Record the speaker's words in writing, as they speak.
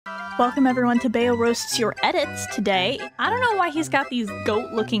Welcome everyone to Bayo Roasts Your Edits today. I don't know why he's got these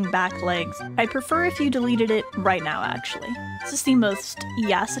goat-looking back legs. I'd prefer if you deleted it right now, actually. This is the most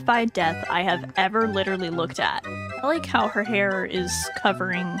yassified death I have ever literally looked at. I like how her hair is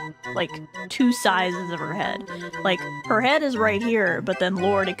covering, like, 2 sizes of her head. Like, her head is right here, but then,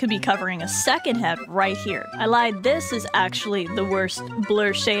 Lord, it could be covering a second head right here. I lied, this is actually the worst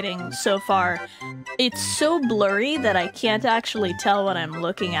blur shading so far. It's so blurry that I can't actually tell what I'm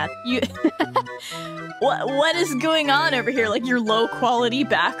looking at. What is going on over here? Like your low quality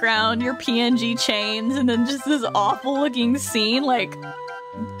background, your PNG chains, and then just this awful looking scene. Like,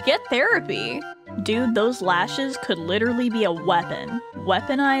 get therapy. Dude, those lashes could literally be a weapon.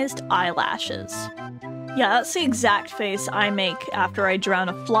 Weaponized eyelashes. Yeah, that's the exact face I make after I drown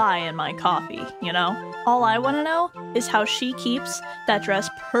a fly in my coffee, you know? All I want to know is how she keeps that dress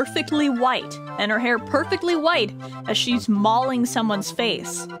perfectly white and her hair perfectly white as she's mauling someone's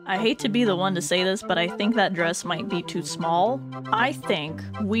face. I hate to be the one to say this, but I think that dress might be too small. I think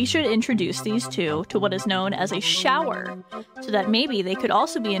we should introduce these two to what is known as a shower, so that maybe they could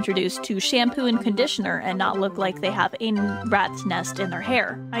also be introduced to shampoo and conditioner and not look like they have a rat's nest in their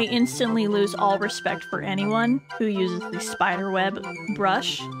hair. I instantly lose all respect for anyone who uses the spiderweb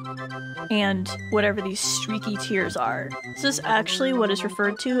brush and whatever these streaky tears are. This is actually what is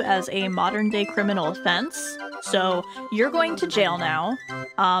referred to as a modern-day criminal offense. So you're going to jail now.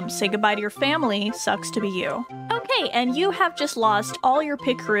 Say goodbye to your family. Sucks to be you. Okay, and you have just lost all your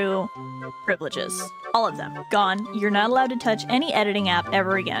Pit Crew privileges. All of them. Gone. You're not allowed to touch any editing app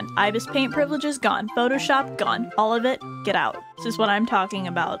ever again. Ibis Paint privileges, gone. Photoshop, gone. All of it, get out. This is what I'm talking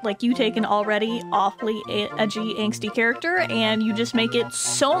about. Like, you take an already awfully edgy, angsty character, and you just make it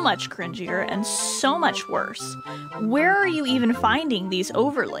so much cringier and so much worse. Where are you even finding these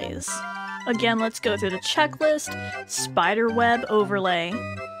overlays? Again, let's go through the checklist. Spiderweb overlay.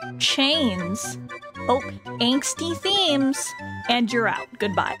 Chains. Oh, angsty themes. And you're out.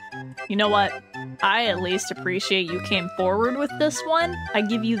 Goodbye. You know what? I at least appreciate you came forward with this one. I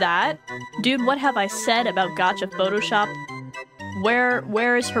give you that. Dude, what have I said about Gotcha Photoshop?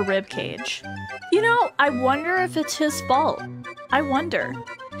 Where is her ribcage? You know, I wonder if it's his fault. I wonder.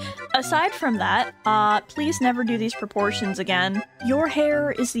 Aside from that, please never do these proportions again. Your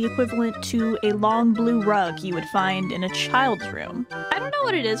hair is the equivalent to a long blue rug you would find in a child's room. I don't know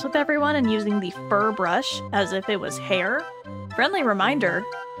what it is with everyone and using the fur brush as if it was hair. Friendly reminder,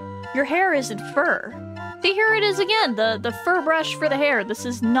 your hair isn't fur. See, here it is again, the fur brush for the hair. This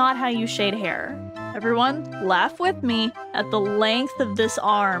is not how you shade hair. Everyone, laugh with me at the length of this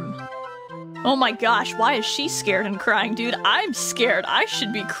arm. Oh my gosh, why is she scared and crying, dude? I'm scared. I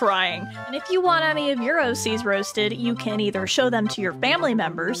should be crying. And if you want any of your OCs roasted, you can either show them to your family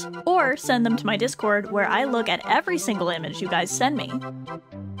members or send them to my Discord where I look at every single image you guys send me.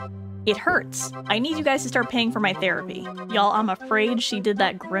 It hurts. I need you guys to start paying for my therapy. Y'all, I'm afraid she did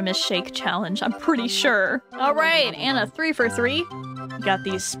that grimace shake challenge. I'm pretty sure. All right, and a 3 for 3. We got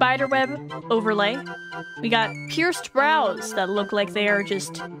the spiderweb overlay. We got pierced brows that look like they are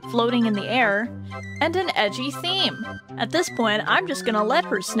just floating in the air. And an edgy theme. At this point, I'm just gonna let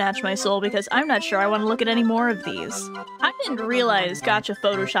her snatch my soul because I'm not sure I want to look at any more of these. I didn't realize Gotcha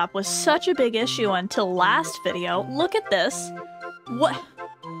Photoshop was such a big issue until last video. Look at this. What?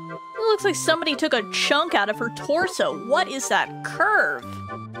 It looks like somebody took a chunk out of her torso. What is that curve?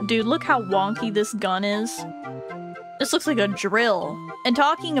 Dude, look how wonky this gun is. This looks like a drill. And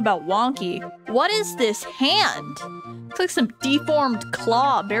talking about wonky, what is this hand? Looks like some deformed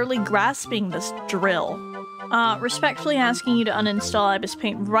claw barely grasping this drill. Respectfully asking you to uninstall Ibis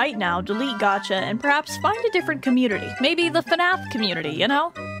Paint right now, delete Gotcha, and perhaps find a different community. Maybe the FNAF community, you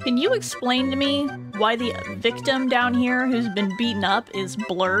know? Can you explain to me why the victim down here who's been beaten up is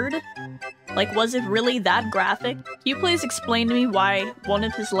blurred? Like, was it really that graphic? Can you please explain to me why one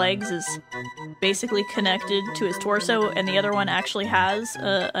of his legs is basically connected to his torso and the other one actually has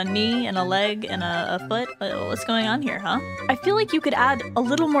a knee and a leg and a foot? What's going on here, huh? I feel like you could add a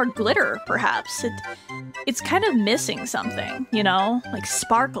little more glitter, perhaps. It's kind of missing something, you know? Like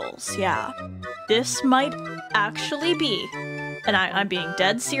sparkles, yeah. This might actually be, and I'm being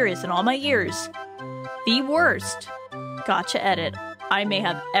dead serious in all my years, the worst Gotcha edit I may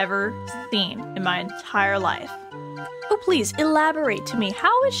have ever seen in my entire life. Oh, please elaborate to me.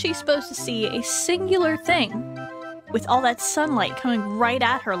 How is she supposed to see a singular thing with all that sunlight coming right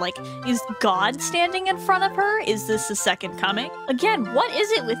at her? Like, is God standing in front of her? Is this the second coming? Again, what is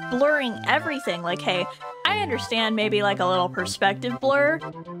it with blurring everything? Like, hey, I I understand maybe like a little perspective blur.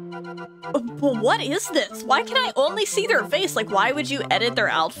 But what is this? Why can I only see their face? Like, why would you edit their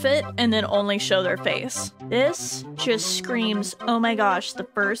outfit and then only show their face? This just screams, oh my gosh, the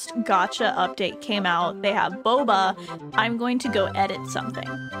first gacha update came out. They have boba. I'm going to go edit something.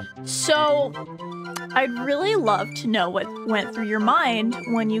 So I'd really love to know what went through your mind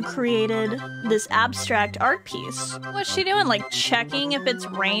when you created this abstract art piece. What's she doing? Like checking if it's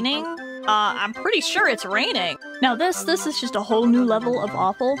raining? I'm pretty sure it's raining. Now this is just a whole new level of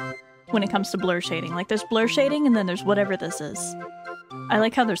awful when it comes to blur shading. Like there's blur shading and then there's whatever this is. I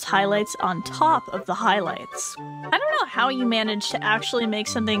like how there's highlights on top of the highlights. I don't know how you managed to actually make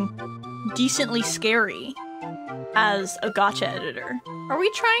something decently scary as a gacha editor. Are we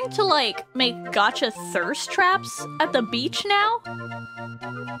trying to like make gacha thirst traps at the beach now?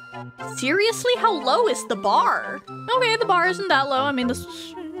 Seriously, how low is the bar? Okay, the bar isn't that low. I mean, this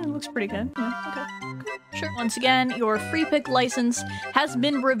looks pretty good. Yeah, okay. Sure. Once again, your free pick license has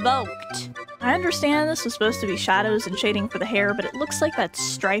been revoked. I understand this was supposed to be shadows and shading for the hair, but it looks like that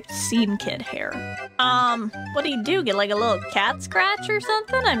striped Scene Kid hair. What do you do? Get like a little cat scratch or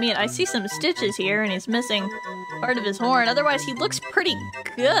something? I mean, I see some stitches here and he's missing part of his horn. Otherwise, he looks pretty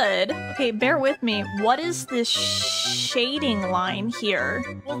good. Okay, bear with me. What is this shading line here?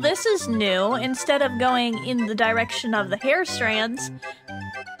 Well, this is new. Instead of going in the direction of the hair strands,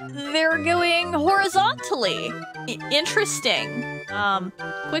 they're going horizontally. Interesting.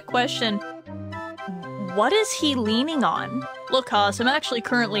 Quick question. What is he leaning on? Look, Haas, I'm actually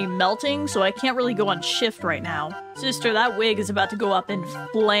currently melting, so I can't really go on shift right now. Sister, that wig is about to go up in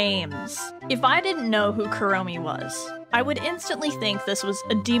flames. If I didn't know who Kuromi was, I would instantly think this was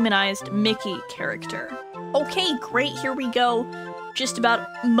a demonized Mickey character. Okay, great, here we go. Just about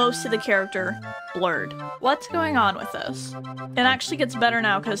most of the character blurred. What's going on with this? It actually gets better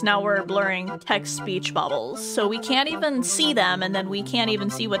now because now we're blurring text speech bubbles, so we can't even see them and then we can't even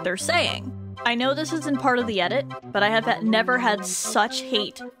see what they're saying. I know this isn't part of the edit, but I have never had such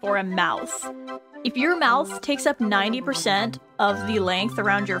hate for a mouth. If your mouth takes up 90% of the length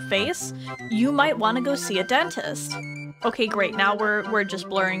around your face, you might want to go see a dentist. Okay, great, now we're just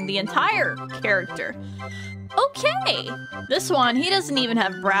blurring the entire character. Okay! This one, he doesn't even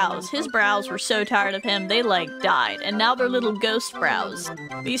have brows. His brows were so tired of him, they like died, and now they're little ghost brows.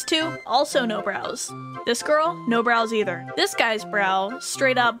 These two, also no brows. This girl, no brows either. This guy's brow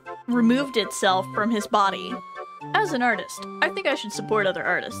straight up removed itself from his body. As an artist, I think I should support other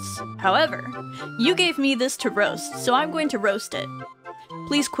artists. However, you gave me this to roast, so I'm going to roast it.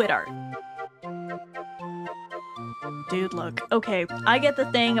 Please quit art. Dude, look. Okay, I get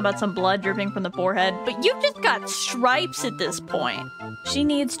the thing about some blood dripping from the forehead, but you've just got stripes at this point. She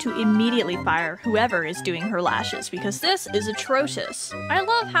needs to immediately fire whoever is doing her lashes, because this is atrocious. I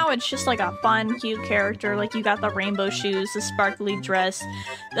love how it's just like a fun, cute character, like you got the rainbow shoes, the sparkly dress,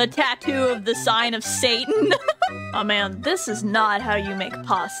 the tattoo of the sign of Satan. Oh man, this is not how you make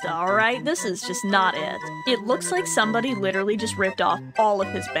pasta, alright? This is just not it. It looks like somebody literally just ripped off all of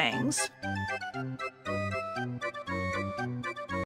his bangs.